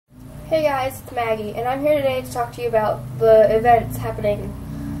Hey guys, it's Maggie, and I'm here today to talk to you about the events happening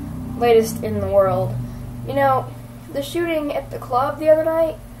latest in the world. You know, the shooting at the club the other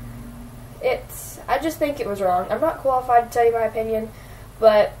night, I just think it was wrong. I'm not qualified to tell you my opinion,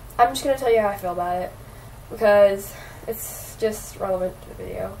 but I'm just going to tell you how I feel about it, because it's just relevant to the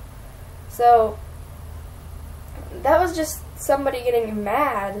video. So, that was just somebody getting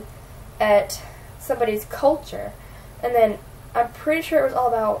mad at somebody's culture, and then I'm pretty sure it was all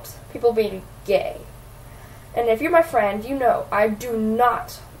about people being gay. And if you're my friend, you know I do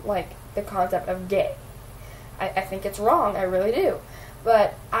not like the concept of gay. I think it's wrong, I really do.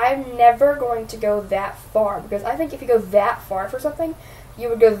 But I'm never going to go that far, because I think if you go that far for something, you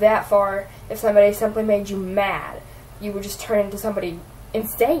would go that far if somebody simply made you mad. You would just turn into somebody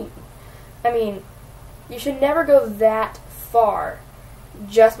insane. I mean, you should never go that far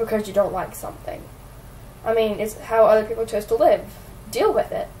just because you don't like something. I mean, it's how other people chose to live. Deal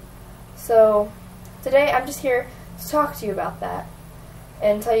with it. So, today I'm just here to talk to you about that.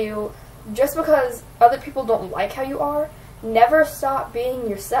 And tell you, just because other people don't like how you are, never stop being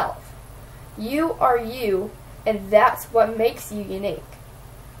yourself. You are you, and that's what makes you unique.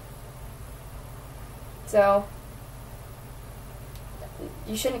 So,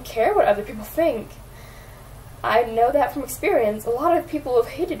 you shouldn't care what other people think. I know that from experience. A lot of people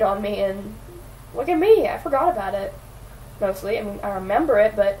have hated on me, and look at me, I forgot about it. Mostly, I mean, I remember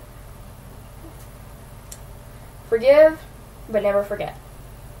it, but forgive, but never forget.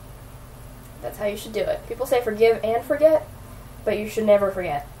 That's how you should do it. People say forgive and forget, but you should never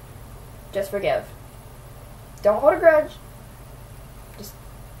forget. Just forgive. Don't hold a grudge. Just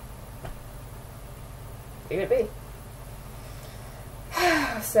leave it be.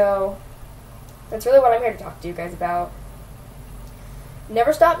 So, that's really what I'm here to talk to you guys about.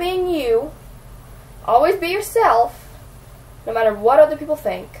 Never stop being you. Always be yourself, no matter what other people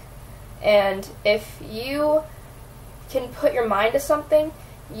think. And if you can put your mind to something,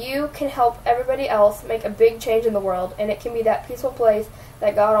 you can help everybody else make a big change in the world, and it can be that peaceful place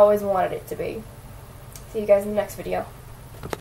that God always wanted it to be. See you guys in the next video.